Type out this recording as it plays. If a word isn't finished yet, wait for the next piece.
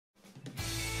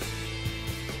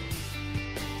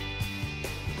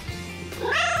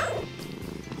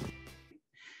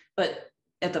But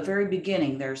at the very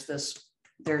beginning, there's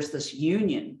this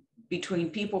union between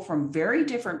people from very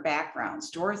different backgrounds.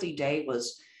 Dorothy Day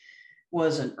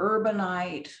was an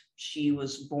urbanite. She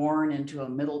was born into a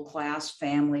middle-class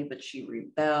family, but she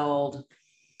rebelled.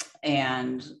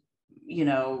 And,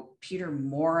 Peter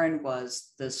Maurin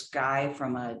was this guy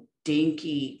from a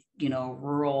dinky,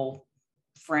 rural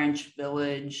French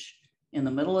village in the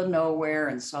middle of nowhere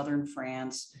in southern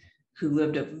France, who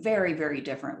lived a very, very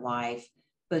different life,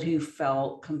 but who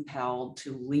felt compelled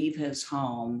to leave his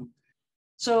home.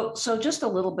 So just a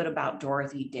little bit about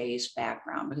Dorothy Day's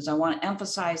background, because I want to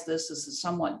emphasize this. This is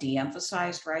somewhat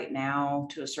de-emphasized right now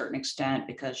to a certain extent,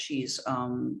 because she's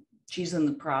in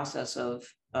the process of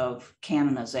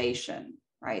canonization,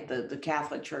 right? The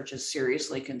Catholic Church is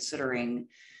seriously considering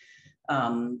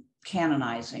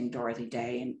canonizing Dorothy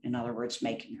Day, in other words,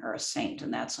 making her a saint,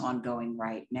 and that's ongoing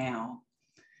right now.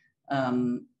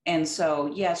 And so,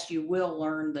 yes, you will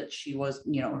learn that she was,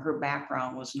 her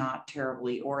background was not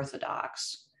terribly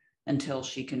orthodox until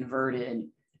she converted,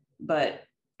 but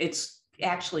it's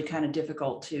actually kind of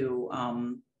difficult to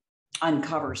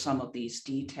uncover some of these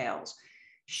details.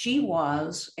 She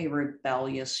was a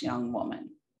rebellious young woman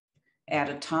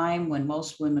at a time when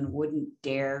most women wouldn't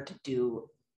dare to do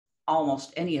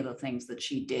almost any of the things that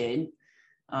she did.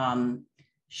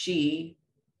 She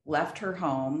left her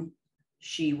home.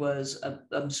 She was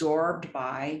absorbed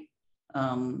by,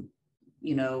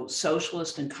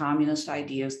 socialist and communist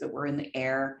ideas that were in the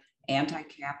air,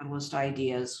 anti-capitalist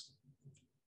ideas.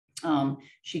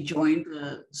 She joined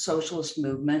the socialist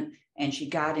movement, and she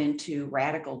got into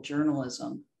radical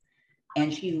journalism,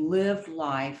 and she lived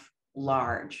life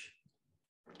large.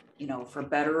 For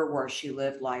better or worse, she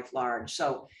lived life large.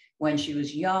 So when she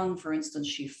was young, for instance,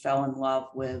 she fell in love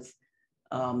with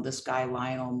this guy,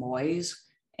 Lionel Moyes,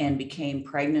 and became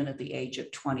pregnant at the age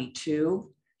of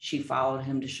 22. She followed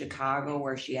him to Chicago,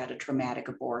 where she had a traumatic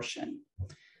abortion.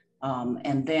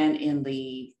 And then in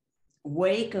the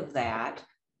wake of that,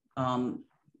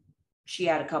 she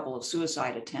had a couple of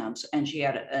suicide attempts, and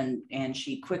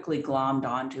she quickly glommed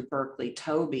onto Berkeley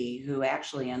Toby, who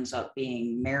actually ends up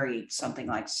being married something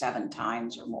like 7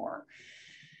 times or more.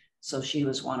 So she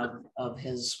was one of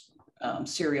his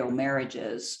serial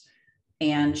marriages.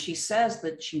 And she says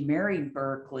that she married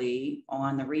Berkeley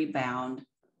on the rebound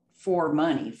for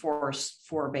money, for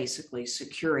basically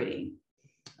security.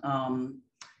 And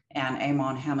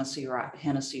Amon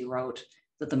Hennessy wrote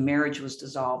that the marriage was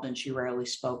dissolved and she rarely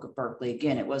spoke of Berkeley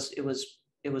again. It was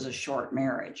a short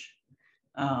marriage.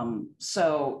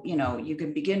 So, you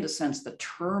can begin to sense the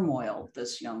turmoil of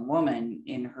this young woman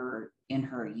in her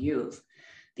youth.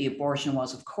 The abortion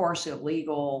was, of course,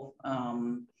 illegal,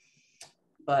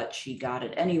 but she got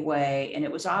it anyway. And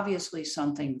it was obviously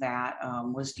something that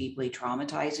was deeply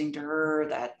traumatizing to her.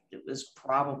 That it was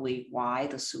probably why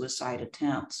the suicide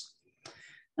attempts.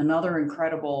 Another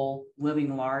incredible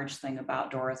living large thing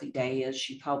about Dorothy Day is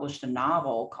she published a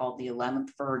novel called The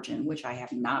 11th Virgin, which I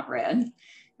have not read,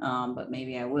 but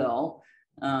maybe I will,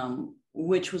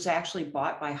 which was actually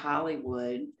bought by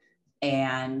Hollywood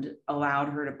and allowed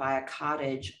her to buy a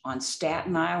cottage on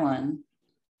Staten Island.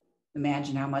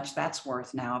 Imagine how much that's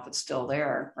worth now if it's still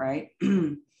there, right?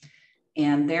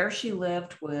 And there she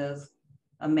lived with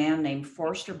a man named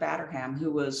Forster Batterham,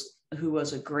 who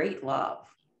was a great love,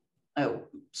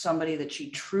 somebody that she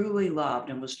truly loved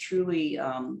and was truly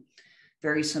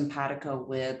very simpatico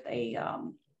with. They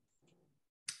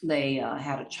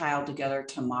had a child together,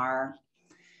 Tamar,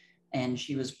 and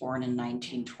she was born in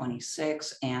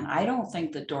 1926. And I don't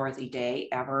think that Dorothy Day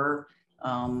ever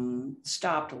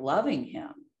stopped loving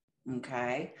him.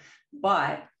 Okay,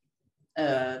 but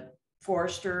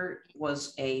Forster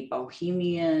was a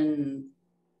bohemian,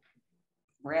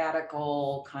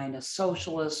 radical kind of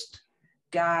socialist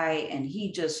guy, and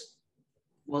he just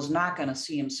was not going to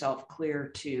see himself clear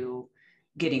to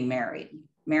getting married.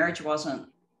 Marriage wasn't,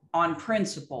 on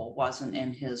principle, wasn't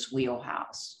in his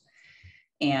wheelhouse.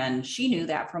 And she knew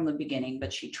that from the beginning,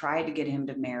 but she tried to get him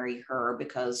to marry her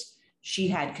because she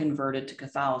had converted to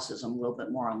Catholicism. A little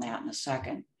bit more on that in a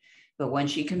second. But when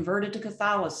she converted to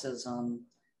Catholicism,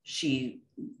 she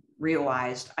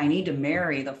realized, I need to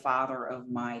marry the father of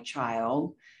my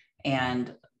child,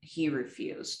 and he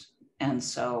refused. And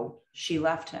so she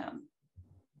left him.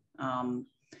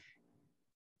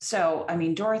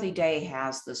 Dorothy Day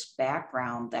has this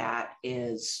background that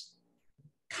is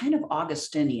kind of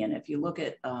Augustinian. If you look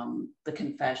at the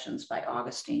Confessions by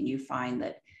Augustine, you find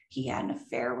that he had an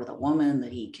affair with a woman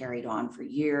that he carried on for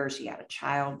years. He had a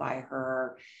child by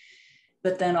her.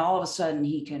 But then all of a sudden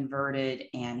he converted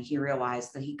and he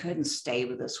realized that he couldn't stay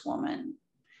with this woman.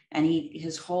 And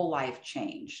his whole life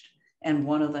changed. And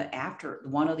one of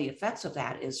the effects of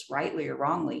that is, rightly or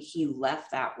wrongly, he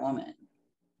left that woman.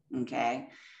 Okay.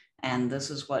 And this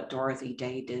is what Dorothy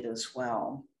Day did as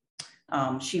well.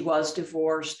 She was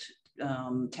divorced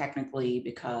technically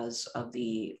because of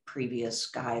the previous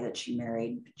guy that she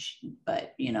married,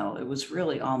 but you know, it was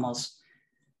really almost,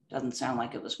 doesn't sound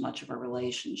like it was much of a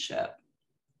relationship.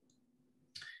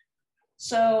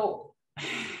 So,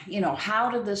 you know,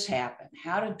 how did this happen?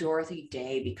 How did Dorothy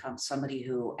Day become somebody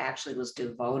who actually was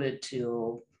devoted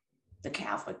to the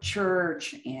Catholic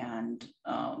Church and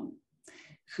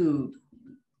who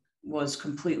was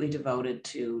completely devoted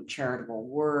to charitable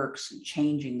works and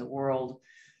changing the world,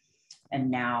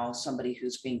 and now somebody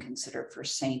who's being considered for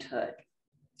sainthood?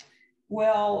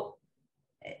 Well,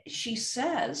 she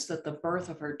says that the birth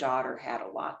of her daughter had a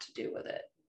lot to do with it.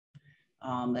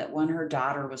 That when her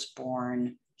daughter was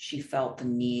born, she felt the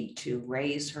need to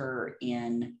raise her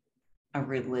in a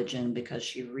religion because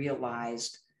she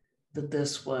realized that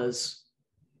this was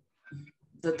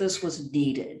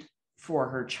needed for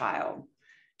her child,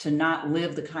 to not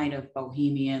live the kind of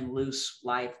bohemian, loose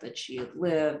life that she had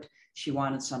lived. She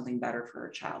wanted something better for her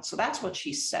child. So that's what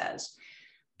she says.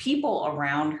 People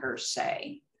around her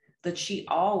say that she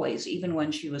always, even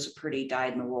when she was a pretty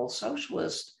dyed-in-the-wool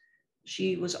socialist,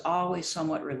 she was always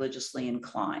somewhat religiously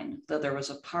inclined, that there was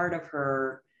a part of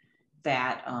her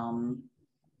that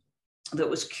that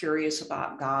was curious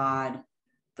about God,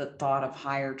 that thought of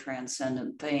higher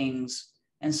transcendent things.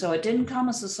 And so it didn't come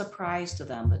as a surprise to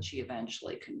them that she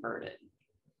eventually converted.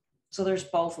 So there's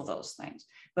both of those things.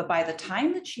 But by the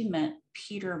time that she met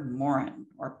Peter Maurin,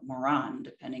 or Maurin,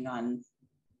 depending on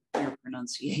your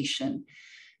pronunciation,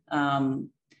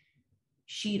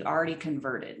 she'd already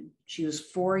converted. She was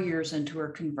 4 years into her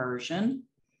conversion,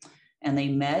 and they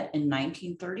met in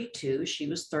 1932. She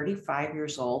was 35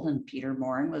 years old, and Peter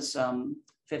Maurin was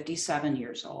 57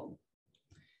 years old.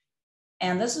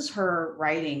 And this is her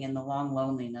writing in The Long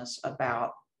Loneliness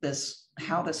about this,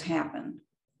 how this happened.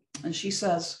 And she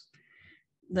says,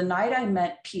 "The night I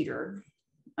met Peter,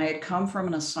 I had come from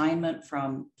an assignment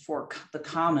for the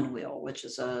Commonweal, which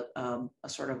is a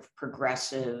sort of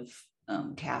progressive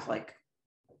Catholic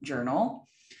journal,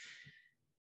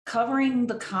 covering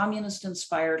the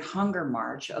communist-inspired hunger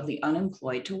march of the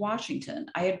unemployed to Washington.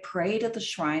 I had prayed at the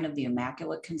shrine of the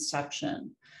Immaculate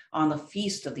Conception on the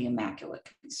Feast of the Immaculate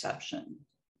Conception,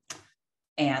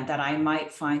 and that I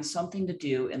might find something to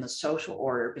do in the social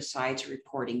order besides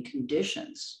reporting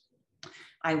conditions.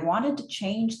 I wanted to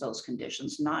change those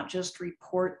conditions, not just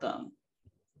report them.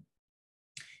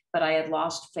 But I had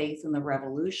lost faith in the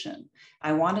revolution.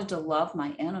 I wanted to love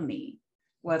my enemy,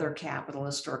 whether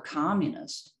capitalist or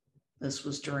communist." This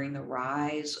was during the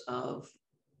rise of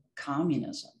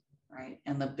communism, right?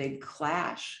 And the big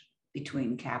clash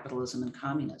between capitalism and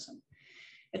communism.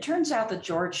 It turns out that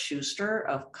George Schuster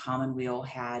of Commonweal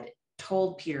had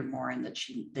told Peter Maurin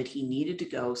that he needed to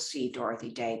go see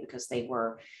Dorothy Day because they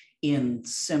were in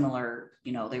similar,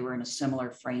 they were in a similar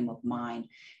frame of mind.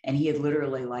 And he had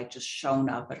literally just shown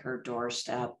up at her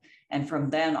doorstep. And from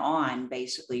then on,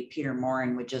 basically, Peter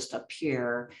Maurin would just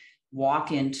appear,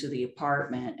 walk into the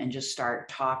apartment, and just start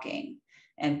talking.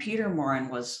 And Peter Maurin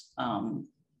was,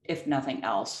 if nothing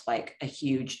else, like a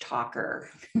huge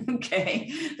talker.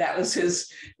 Okay, that was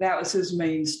his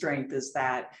main strength, is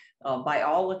that by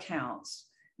all accounts,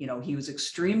 he was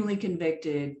extremely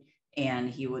convicted, and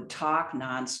he would talk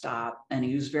nonstop, and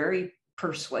he was very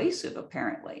persuasive,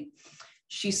 apparently.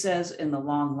 She says in The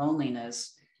Long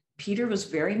Loneliness, Peter was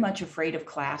very much afraid of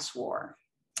class war.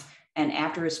 And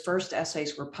after his first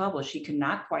essays were published, he could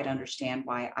not quite understand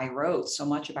why I wrote so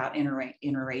much about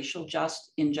interracial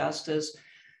injustice,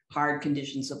 hard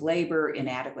conditions of labor,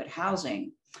 inadequate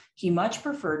housing. He much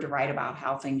preferred to write about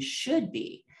how things should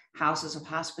be: houses of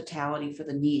hospitality for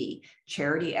the needy,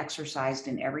 charity exercised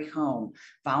in every home,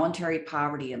 voluntary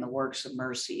poverty and the works of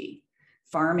mercy,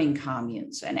 farming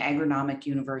communes and agronomic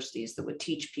universities that would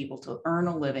teach people to earn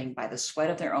a living by the sweat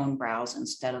of their own brows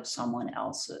instead of someone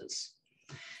else's.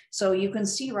 So you can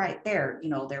see right there,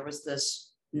 there was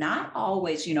this not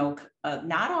always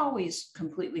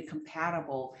completely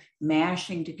compatible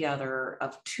mashing together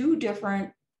of two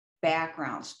different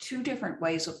backgrounds, two different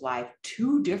ways of life,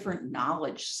 two different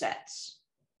knowledge sets,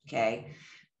 okay?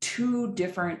 Two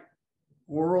different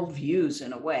worldviews,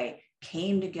 in a way,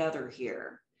 came together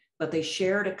here, but they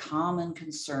shared a common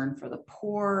concern for the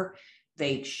poor.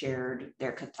 They shared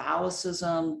their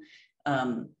Catholicism.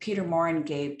 Peter Maurin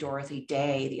gave Dorothy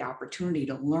Day the opportunity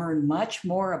to learn much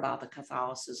more about the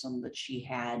Catholicism that she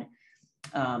had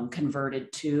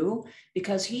converted to,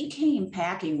 because he came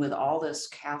packing with all this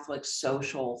Catholic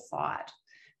social thought,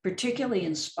 particularly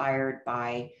inspired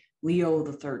by Leo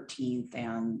the 13th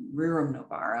and Rerum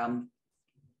Novarum,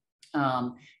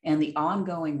 and the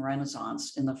ongoing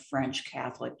Renaissance in the French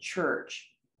Catholic Church.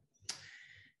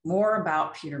 More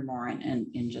about Peter Maurin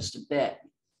in just a bit.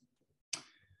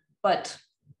 But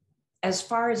as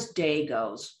far as Day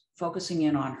goes, focusing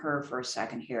in on her for a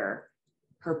second here,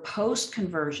 her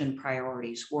post-conversion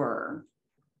priorities were,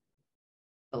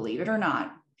 believe it or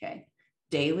not, okay,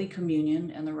 daily communion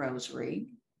and the rosary.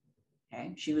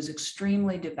 Okay, she was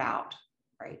extremely devout,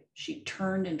 right? She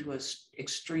turned into an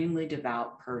extremely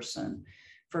devout person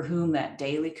for whom that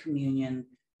daily communion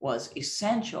was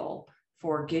essential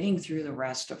for getting through the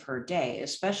rest of her day,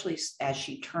 especially as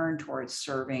she turned towards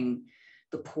serving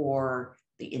the poor,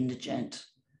 the indigent,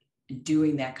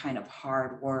 doing that kind of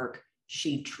hard work.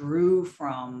 She drew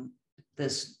from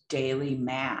this daily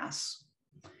mass.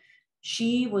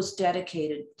 She was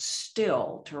dedicated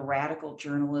still to radical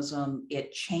journalism.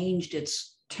 It changed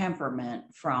its temperament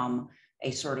from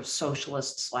a sort of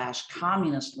socialist /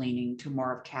 communist leaning to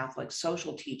more of Catholic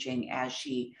social teaching as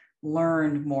she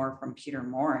learned more from Peter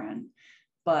Maurin.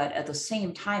 But at the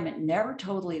same time, it never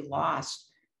totally lost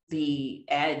the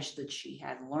edge that she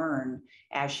had learned,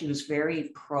 as she was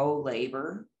very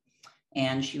pro-labor,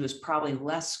 and she was probably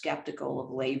less skeptical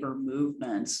of labor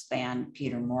movements than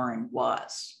Peter Maurin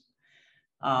was.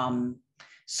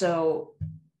 So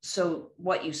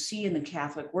what you see in the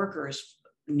Catholic Workers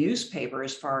newspaper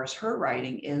as far as her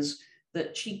writing is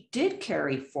that she did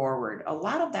carry forward a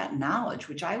lot of that knowledge,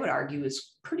 which I would argue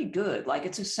is pretty good. Like,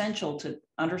 it's essential to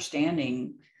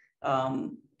understanding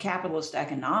capitalist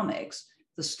economics,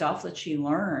 the stuff that she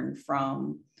learned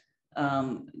from,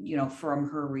 from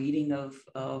her reading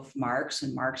of Marx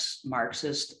and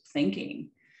Marxist thinking.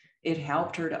 It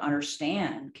helped her to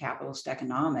understand capitalist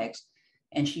economics,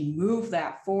 and she moved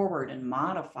that forward and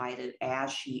modified it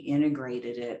as she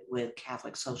integrated it with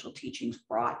Catholic social teachings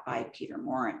brought by Peter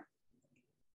Maurin.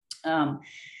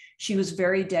 She was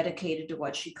very dedicated to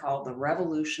what she called the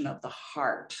revolution of the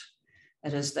heart.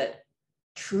 That is, that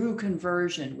true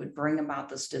conversion would bring about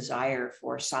this desire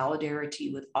for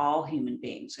solidarity with all human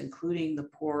beings, including the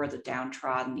poor, the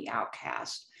downtrodden, the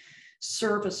outcast,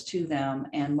 service to them,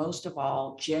 and most of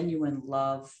all, genuine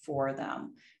love for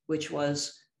them, which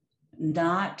was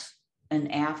not an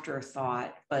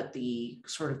afterthought, but the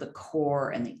sort of the core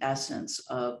and the essence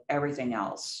of everything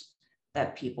else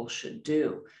that people should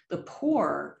do. The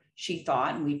poor, she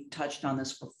thought, and we touched on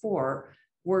this before,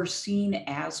 were seen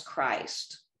as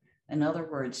Christ. In other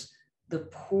words, the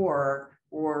poor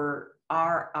were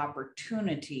our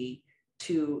opportunity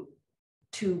to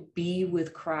be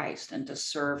with Christ and to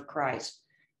serve Christ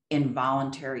in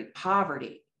voluntary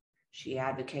poverty. She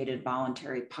advocated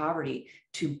voluntary poverty,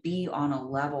 to be on a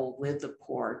level with the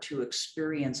poor, to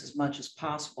experience as much as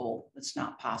possible. It's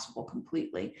not possible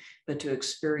completely, but to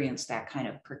experience that kind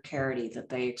of precarity that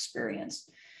they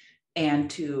experienced, and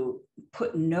to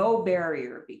put no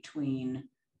barrier between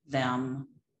them,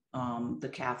 the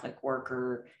Catholic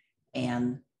worker,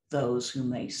 and those whom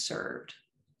they served.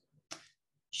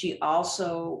 She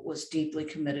also was deeply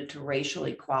committed to racial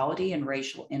equality and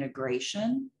racial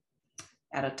integration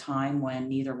at a time when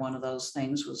neither one of those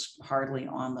things was hardly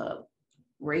on the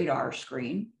radar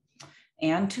screen,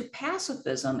 and to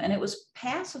pacifism. And it was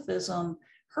pacifism,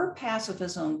 her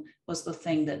pacifism was the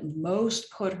thing that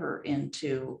most put her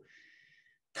into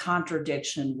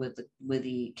contradiction with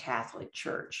the Catholic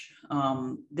Church.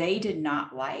 They did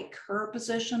not like her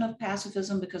position of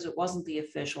pacifism because it wasn't the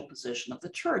official position of the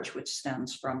church, which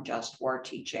stems from just war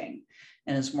teaching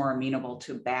and is more amenable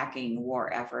to backing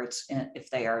war efforts if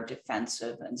they are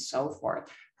defensive and so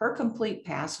forth. Her complete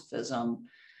pacifism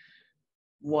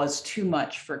was too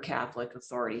much for Catholic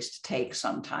authorities to take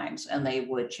sometimes, and they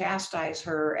would chastise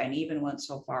her, and even went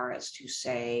so far as to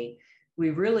say, we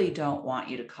really don't want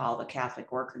you to call the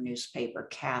Catholic Worker newspaper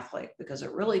Catholic, because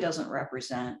it really doesn't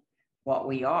represent what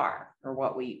we are or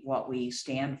what we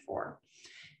stand for.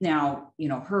 Now,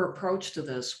 her approach to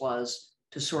this was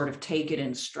to sort of take it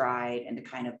in stride and to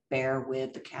kind of bear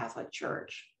with the Catholic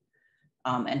Church,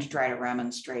 and to try to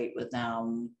remonstrate with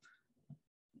them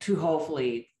to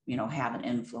hopefully, have an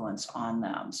influence on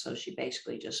them. So she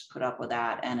basically just put up with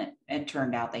that, and it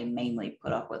turned out they mainly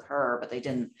put up with her, but they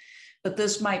didn't. But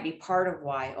this might be part of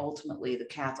why ultimately the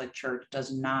Catholic Church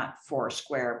does not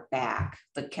foursquare back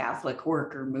the Catholic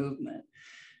worker movement.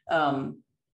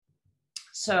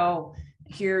 So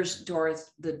here's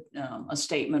a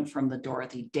statement from the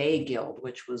Dorothy Day Guild,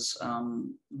 which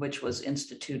was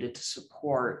instituted to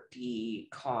support the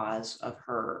cause of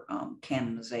her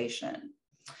canonization.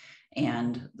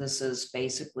 And this is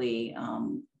basically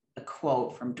a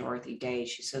quote from Dorothy Day.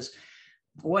 She says,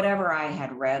 Whatever I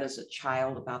had read as a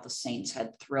child about the saints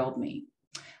had thrilled me.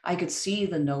 I could see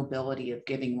the nobility of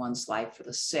giving one's life for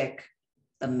the sick,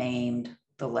 the maimed,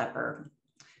 the leper.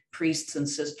 Priests and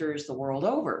sisters the world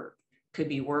over could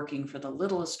be working for the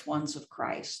littlest ones of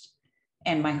Christ,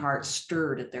 and my heart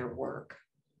stirred at their work.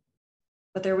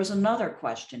 But there was another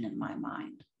question in my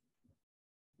mind.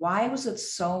 Why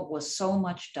was so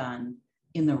much done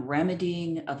in the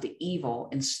remedying of the evil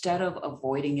instead of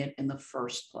avoiding it in the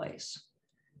first place?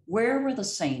 Where were the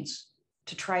saints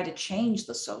to try to change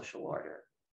the social order,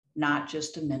 not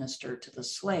just to minister to the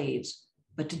slaves,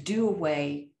 but to do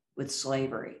away with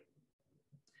slavery?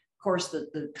 Of course,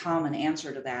 the common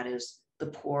answer to that is the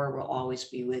poor will always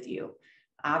be with you.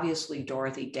 Obviously,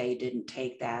 Dorothy Day didn't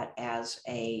take that as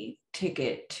a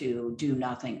ticket to do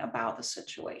nothing about the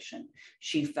situation.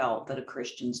 She felt that a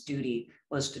Christian's duty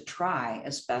was to try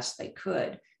as best they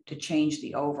could to change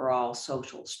the overall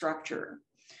social structure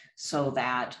so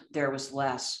that there was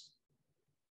less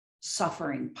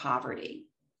suffering poverty.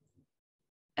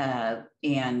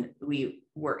 And we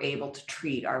were able to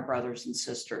treat our brothers and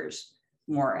sisters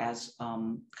more as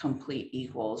complete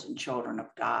equals and children of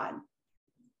God.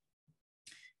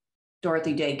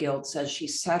 Dorothy Day Guild says she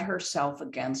set herself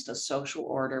against a social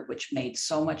order which made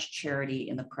so much charity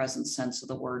in the present sense of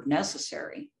the word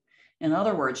necessary. In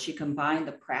other words, she combined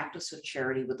the practice of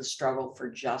charity with the struggle for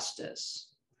justice.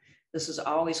 This has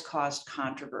always caused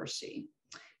controversy.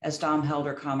 As Dom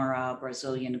Helder Câmara, a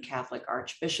Brazilian Catholic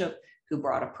archbishop who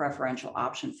brought a preferential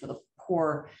option for the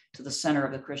poor to the center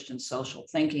of the Christian social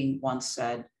thinking, once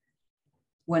said,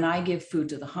 "When I give food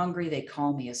to the hungry, they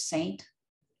call me a saint.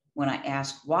 When I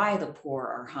ask why the poor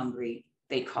are hungry,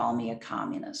 they call me a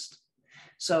communist."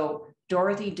 So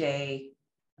Dorothy Day,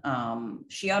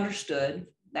 she understood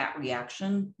that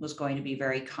reaction was going to be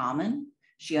very common.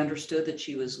 She understood that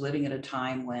she was living at a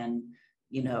time when,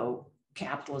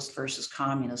 capitalist versus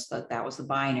communist, that was the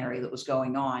binary that was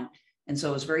going on. And so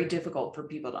it was very difficult for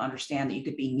people to understand that you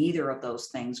could be neither of those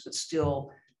things, but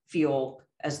still feel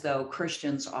as though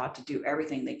Christians ought to do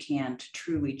everything they can to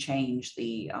truly change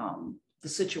the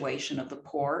situation of the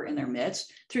poor in their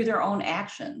midst through their own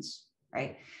actions,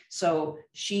 right? So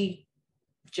she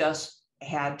just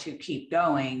had to keep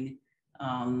going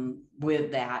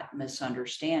with that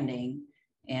misunderstanding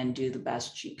and do the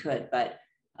best she could. But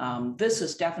this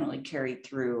has definitely carried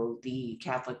through the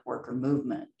Catholic worker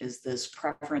movement, is this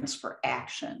preference for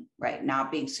action, right?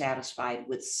 Not being satisfied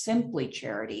with simply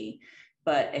charity,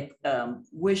 but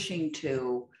wishing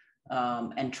to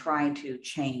and trying to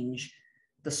change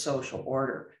the social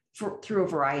order through a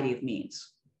variety of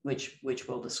means, which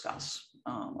we'll discuss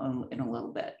in a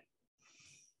little bit.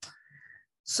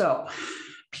 So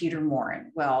Peter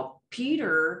Maurin. Well,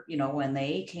 Peter, when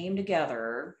they came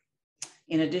together,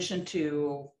 in addition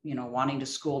to, wanting to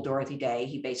school Dorothy Day,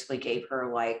 he basically gave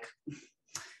her like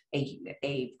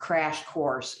a crash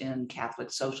course in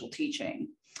Catholic social teaching.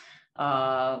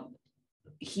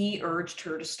 He urged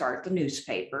her to start the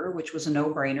newspaper, which was a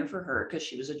no-brainer for her because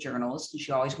she was a journalist and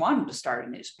she always wanted to start a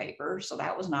newspaper. So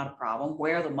that was not a problem.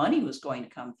 Where the money was going to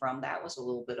come from, that was a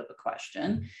little bit of a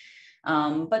question.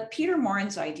 But Peter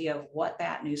Maurin's idea of what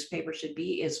that newspaper should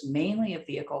be is mainly a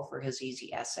vehicle for his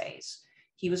easy essays.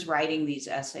 He was writing these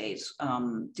essays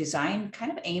designed,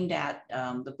 kind of aimed at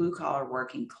the blue-collar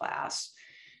working class,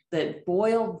 that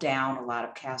boiled down a lot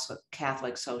of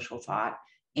Catholic social thought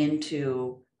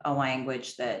into a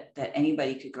language that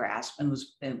anybody could grasp and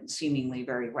was seemingly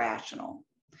very rational.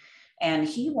 And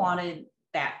he wanted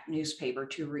that newspaper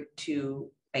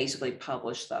to basically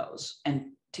publish those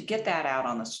and to get that out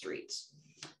on the streets.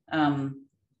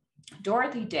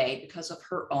 Dorothy Day, because of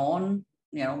her own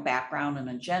background and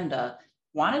agenda,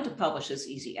 wanted to publish his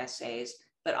easy essays,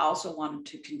 but also wanted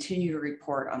to continue to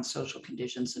report on social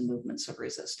conditions and movements of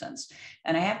resistance.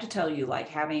 And I have to tell you,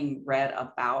 having read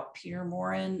about Peter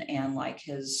Maurin and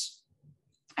his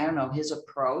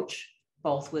approach,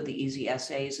 both with the easy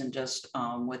essays and just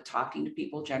with talking to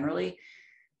people generally,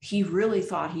 he really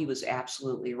thought he was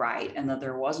absolutely right and that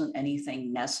there wasn't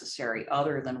anything necessary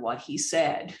other than what he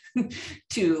said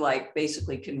to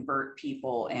basically convert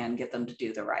people and get them to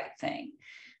do the right thing.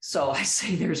 So I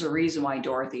say there's a reason why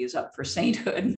Dorothy is up for sainthood